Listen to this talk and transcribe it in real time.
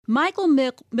Michael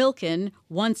Milken,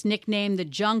 once nicknamed the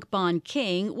junk bond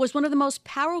king, was one of the most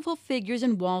powerful figures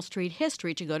in Wall Street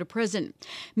history to go to prison.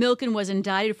 Milken was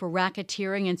indicted for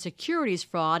racketeering and securities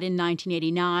fraud in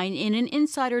 1989 in an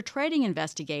insider trading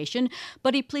investigation,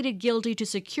 but he pleaded guilty to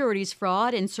securities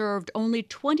fraud and served only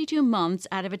 22 months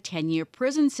out of a 10-year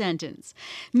prison sentence.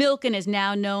 Milken is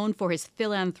now known for his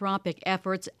philanthropic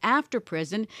efforts after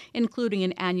prison, including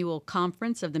an annual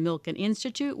conference of the Milken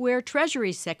Institute, where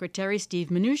Treasury Secretary Steve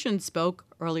Mnuchin spoke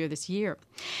earlier this year.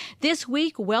 This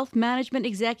week, wealth management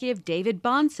executive David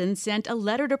Bahnsen sent a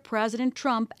letter to President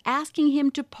Trump asking him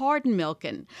to pardon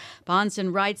Milken.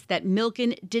 Bahnsen writes that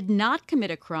Milken did not commit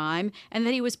a crime and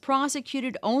that he was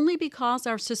prosecuted only because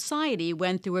our society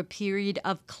went through a period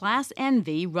of class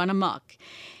envy run amok.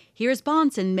 Here's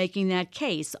Bahnsen making that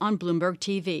case on Bloomberg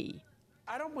TV.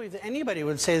 I don't believe that anybody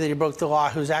would say that he broke the law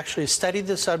who's actually studied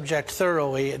the subject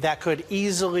thoroughly, that could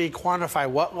easily quantify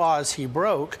what laws he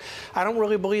broke. I don't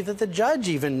really believe that the judge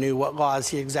even knew what laws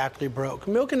he exactly broke.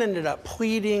 Milken ended up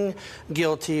pleading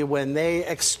guilty when they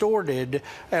extorted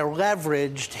or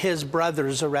leveraged his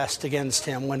brother's arrest against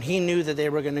him. When he knew that they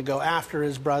were going to go after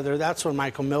his brother, that's when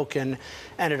Michael Milken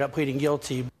ended up pleading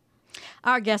guilty.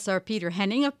 Our guests are Peter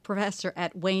Henning, a professor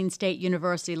at Wayne State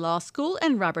University Law School,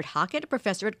 and Robert Hockett, a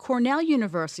professor at Cornell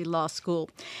University Law School.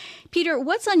 Peter,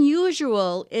 what's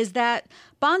unusual is that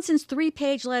Bahnsen's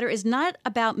 3-page letter is not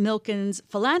about Milken's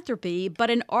philanthropy, but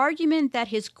an argument that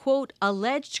his, quote,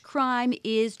 alleged crime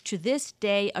is to this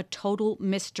day a total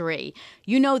mystery.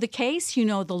 You know the case, you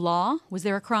know the law. Was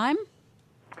there a crime?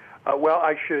 Well,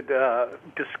 I should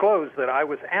disclose that I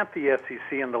was at the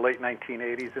SEC in the late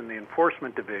 1980s in the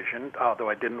enforcement division, although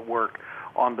I didn't work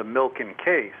on the Milken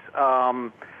case.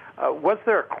 Was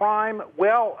there a crime?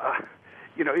 Well,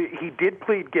 he did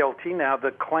plead guilty. Now, the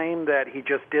claim that he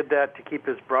just did that to keep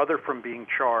his brother from being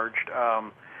charged,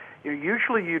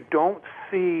 usually you don't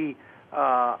see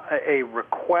a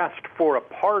request for a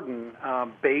pardon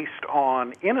based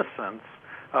on innocence,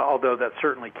 although that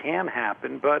certainly can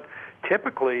happen. But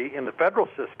typically in the federal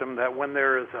system, that when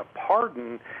there is a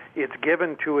pardon, it's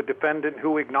given to a defendant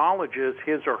who acknowledges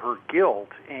his or her guilt.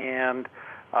 And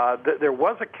there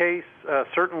was a case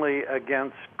certainly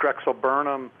against Drexel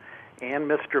Burnham and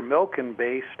Mr. Milken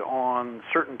based on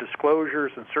certain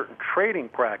disclosures and certain trading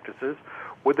practices.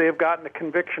 Would they have gotten a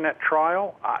conviction at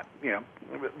trial?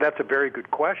 That's a very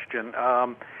good question.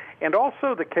 And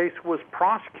also, the case was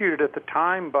prosecuted at the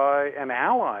time by an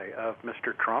ally of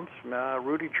Mr. Trump's.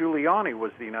 Rudy Giuliani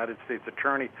was the United States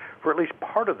attorney for at least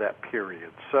part of that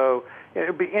period. So it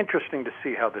would be interesting to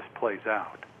see how this plays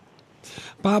out.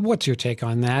 Bob, what's your take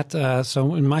on that? So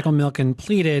when Michael Milken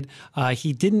pleaded,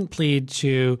 he didn't plead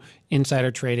to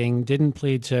insider trading, didn't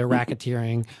plead to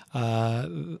racketeering,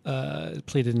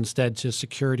 pleaded instead to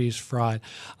securities fraud.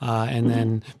 And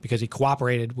then because he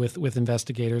cooperated with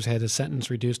investigators, had his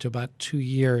sentence reduced to about 2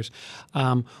 years.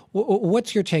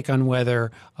 What's your take on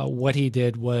whether what he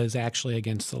did was actually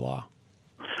against the law?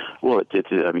 Well,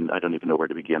 I don't even know where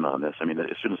to begin on this. I mean,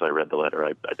 as soon as I read the letter,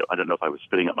 I don't know if I was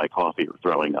spitting up my coffee or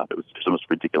throwing up. It was just the most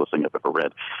ridiculous thing I've ever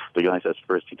read. The guy says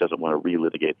first he doesn't want to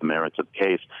relitigate the merits of the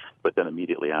case, but then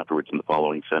immediately afterwards in the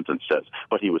following sentence says,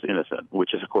 but he was innocent,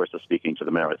 which is, of course, speaking to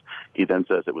the merits. He then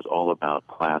says it was all about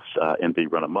class envy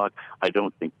run amok. I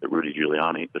don't think that Rudy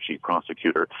Giuliani, the chief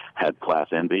prosecutor, had class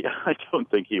envy. I don't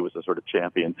think he was a sort of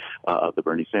champion of the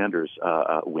Bernie Sanders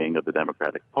wing of the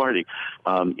Democratic Party.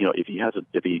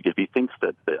 If he thinks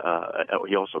that,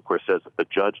 he also, of course, says that the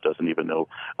judge doesn't even know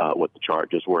what the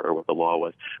charges were or what the law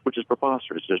was, which is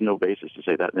preposterous. There's no basis to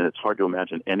say that, and it's hard to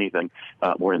imagine anything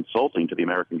more insulting to the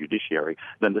American judiciary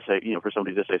than to say, for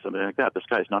somebody to say something like that. This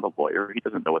guy's not a lawyer. He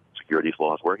doesn't know what the securities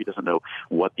laws were. He doesn't know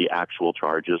what the actual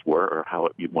charges were or how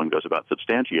one goes about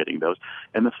substantiating those.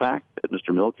 And the fact that Mr.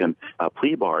 Milken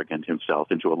plea bargained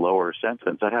himself into a lower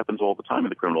sentence, that happens all the time in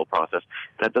the criminal process.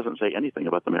 That doesn't say anything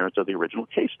about the merits of the original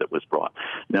case that was brought.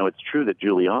 Now, it's true that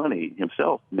Giuliani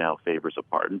himself now favors a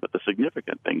pardon, but the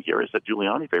significant thing here is that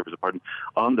Giuliani favors a pardon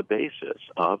on the basis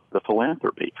of the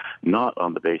philanthropy, not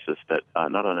on the basis that,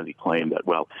 not on any claim that,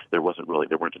 there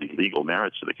weren't any legal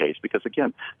merits to the case, because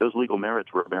again, those legal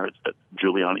merits were merits that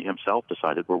Giuliani himself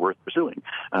decided were worth pursuing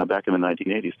back in the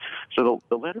 1980s. So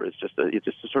the letter is just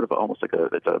sort of almost like a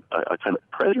kind of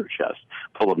treasure chest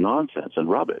full of nonsense and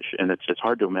rubbish, and it's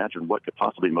hard to imagine what could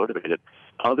possibly motivate it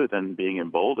other than being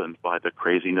emboldened by the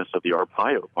craziness of the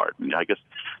Arpaio pardon. I guess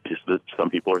some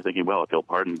people are thinking, well, if he'll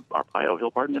pardon Arpaio, he'll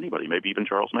pardon anybody, maybe even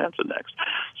Charles Manson next.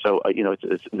 So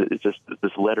it's just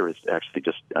this letter is actually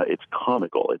just it's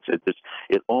comical.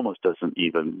 It almost doesn't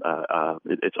even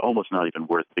it's almost not even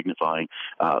worth dignifying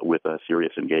with a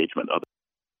serious engagement.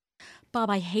 Bob,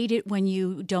 I hate it when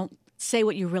you don't say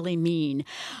what you really mean.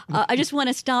 I just want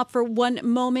to stop for one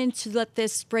moment to let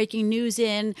this breaking news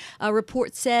in. A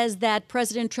report says that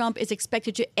President Trump is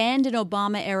expected to end an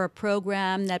Obama-era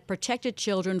program that protected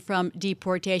children from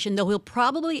deportation, though he'll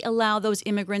probably allow those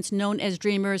immigrants known as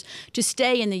Dreamers to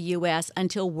stay in the U.S.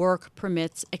 until work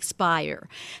permits expire.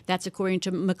 That's according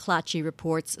to McClatchy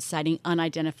reports, citing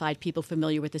unidentified people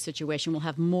familiar with the situation. We'll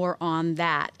have more on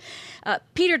that.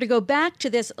 Peter, to go back to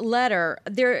this letter,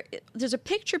 there's a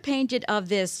picture painted of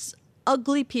this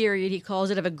ugly period, he calls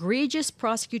it, of egregious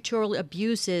prosecutorial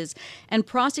abuses and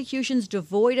prosecutions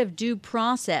devoid of due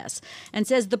process, and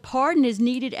says the pardon is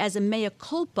needed as a mea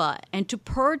culpa and to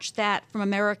purge that from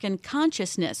American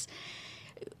consciousness.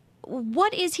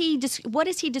 What is he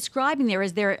describing there?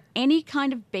 Is there any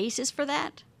kind of basis for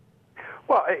that?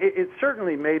 Well, it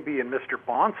certainly may be in Mr.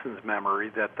 Bonson's memory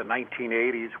that the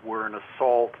 1980s were an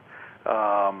assault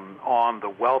on the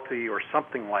wealthy or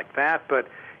something like that, but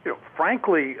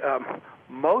frankly,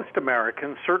 most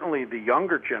Americans, certainly the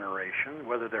younger generation,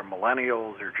 whether they're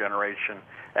millennials or Generation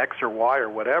X or Y or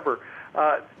whatever,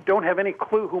 don't have any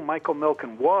clue who Michael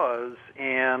Milken was.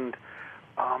 And,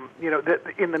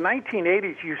 in the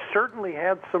 1980s, you certainly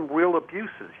had some real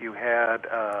abuses. You had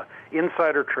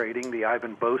insider trading, the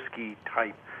Ivan Boesky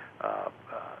type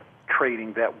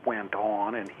trading that went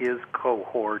on and his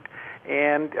cohort.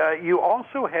 And you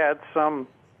also had some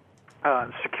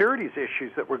securities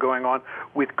issues that were going on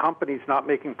with companies not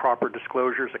making proper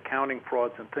disclosures, accounting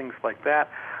frauds, and things like that.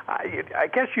 I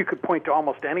guess you could point to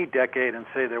almost any decade and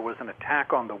say there was an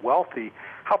attack on the wealthy.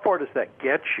 How far does that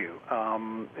get you?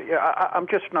 I'm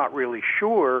just not really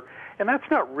sure, and that's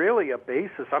not really a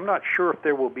basis. I'm not sure if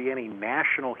there will be any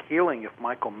national healing if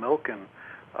Michael Milken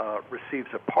receives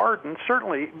a pardon.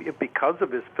 Certainly, because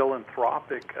of his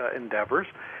philanthropic endeavors,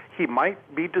 he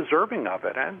might be deserving of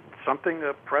it, and something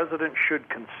the president should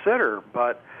consider.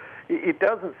 But it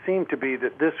doesn't seem to be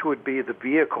that this would be the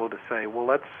vehicle to say, well,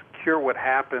 let's cure what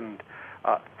happened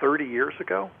 30 years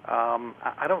ago.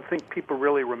 I don't think people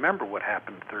really remember what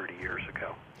happened 30 years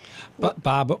ago. But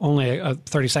Bob, only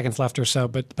 30 seconds left or so,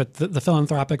 but the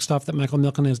philanthropic stuff that Michael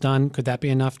Milken has done, could that be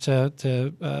enough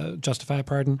to justify a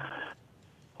pardon?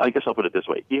 I guess I'll put it this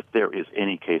way. If there is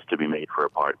any case to be made for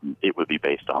a pardon, it would be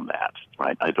based on that,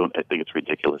 right? I think it's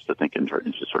ridiculous to think in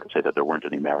terms to sort of say that there weren't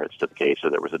any merits to the case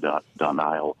or there was a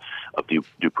denial of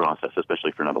due process, especially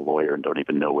if you're not a lawyer and don't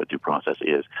even know what due process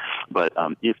is. But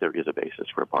if there is a basis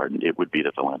for a pardon, it would be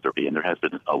the philanthropy, and there has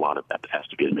been a lot of that has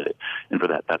to be admitted. And for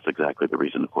that's exactly the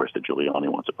reason, of course, that Giuliani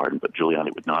wants a pardon. But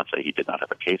Giuliani would not say he did not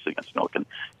have a case against Milken.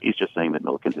 He's just saying that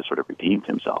Milken has sort of redeemed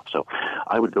himself. So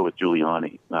I would go with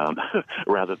Giuliani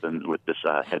rather than with this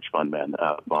hedge fund man,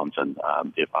 Bonson,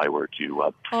 if I were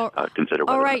to consider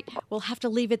whether. All right. We'll have to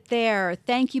leave it there.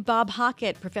 Thank you, Bob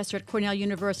Hockett, professor at Cornell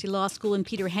University Law School, and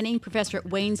Peter Henning, professor at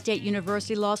Wayne State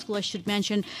University Law School. I should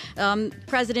mention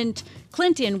President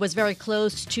Clinton was very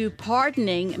close to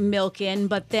pardoning Milken,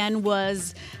 but then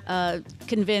was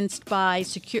convinced by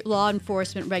law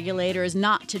enforcement regulators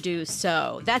not to do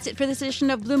so. That's it for this edition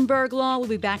of Bloomberg Law. We'll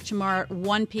be back tomorrow at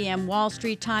 1 p.m. Wall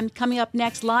Street time. Coming up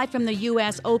next, live from the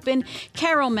U.S. Open,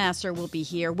 Carol Masser will be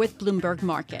here with Bloomberg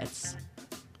Markets.